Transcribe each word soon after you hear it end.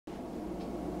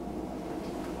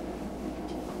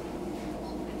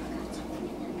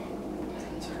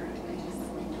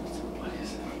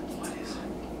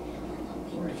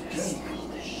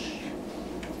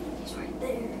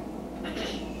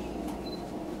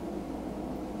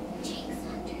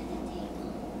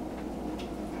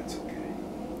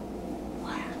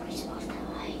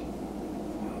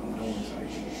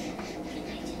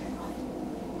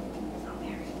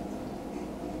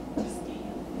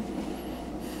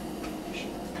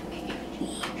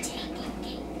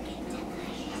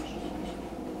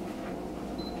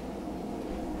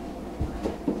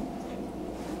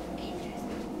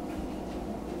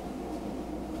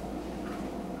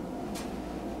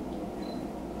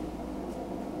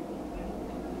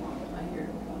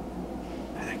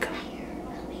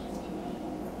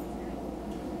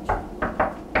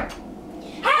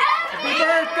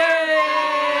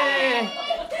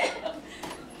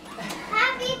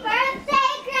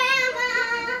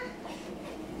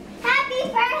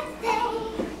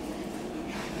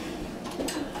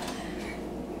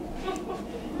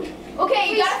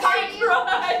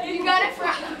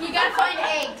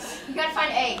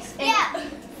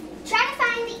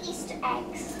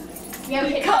eggs? Yeah,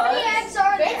 How many eggs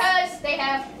are there? Because they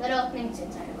have little things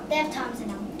inside of them. They have tongues in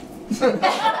them.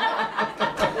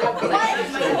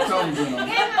 Tongues in them.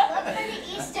 Grandma, look for the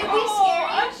Easter. Did we Oh, scare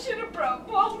I should have brought.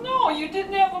 Well, no, you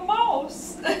didn't have a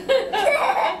mouse. you?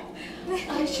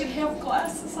 I should have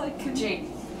glasses. I can. Okay,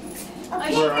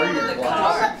 Where are your Grandma,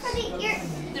 glasses? look for the ear.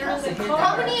 There is a How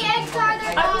car. many eggs are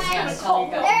there, I was gonna guys?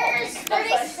 call them. There's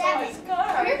 37.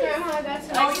 Here, Grandma, I got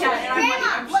some. Oh yeah, and Grandma,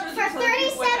 I'm look sure for there's other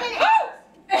people 37 like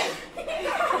eggs.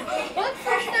 Look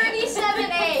for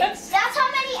 37 eggs. That's how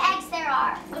many eggs there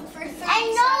are. Look for 37.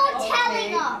 And no Okay.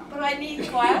 telling them. But I need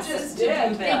glasses to do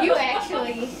Did that. you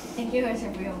actually think it was a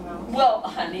real mouse? Well,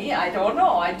 honey, I don't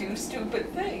know. I do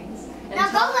stupid things. Now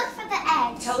go look for the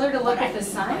eggs. Tell her to look at the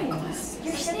signs.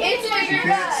 You're sitting It's there. a You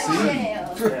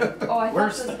can't see. garage. Oh, I thought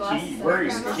Where's those the glasses key? were Where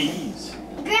is the Grandma. keys?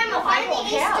 Grandma, find the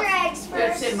Easter eggs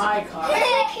first. It's in my car. Look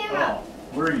at the camera.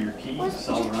 Oh, where are your keys?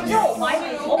 I'll run No, you. mine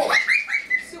is old.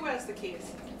 Sue has the keys.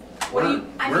 What do you?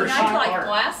 I mean, Where's I she like parked?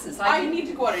 glasses. I need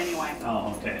to go out anyway.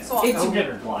 Oh, okay. So I'll Go go. get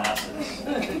her glasses.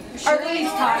 Are these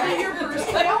tied? Your purse.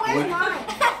 No, where's mine?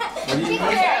 What do you She think?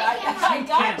 goes, I She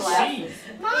got can't glasses.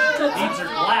 see. Mom, Needs look her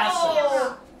at glasses.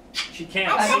 camera. She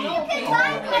can't I said see. you can find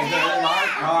Oh, one. is that in our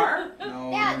car?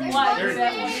 No. Yeah, there's Why? one There's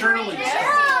right Shirley's. there.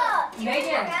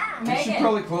 Megan, We should Megan,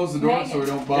 probably close the door so we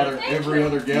don't bother every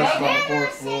other guest on the fourth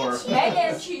floor.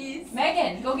 Megan, Cheese.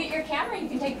 Megan, go get your camera. You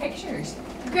can take pictures.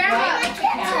 Grandma, I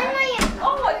can't turn my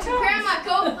Oh, it's Grandma,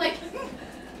 go like.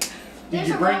 Did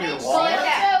you bring your So wallet? like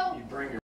that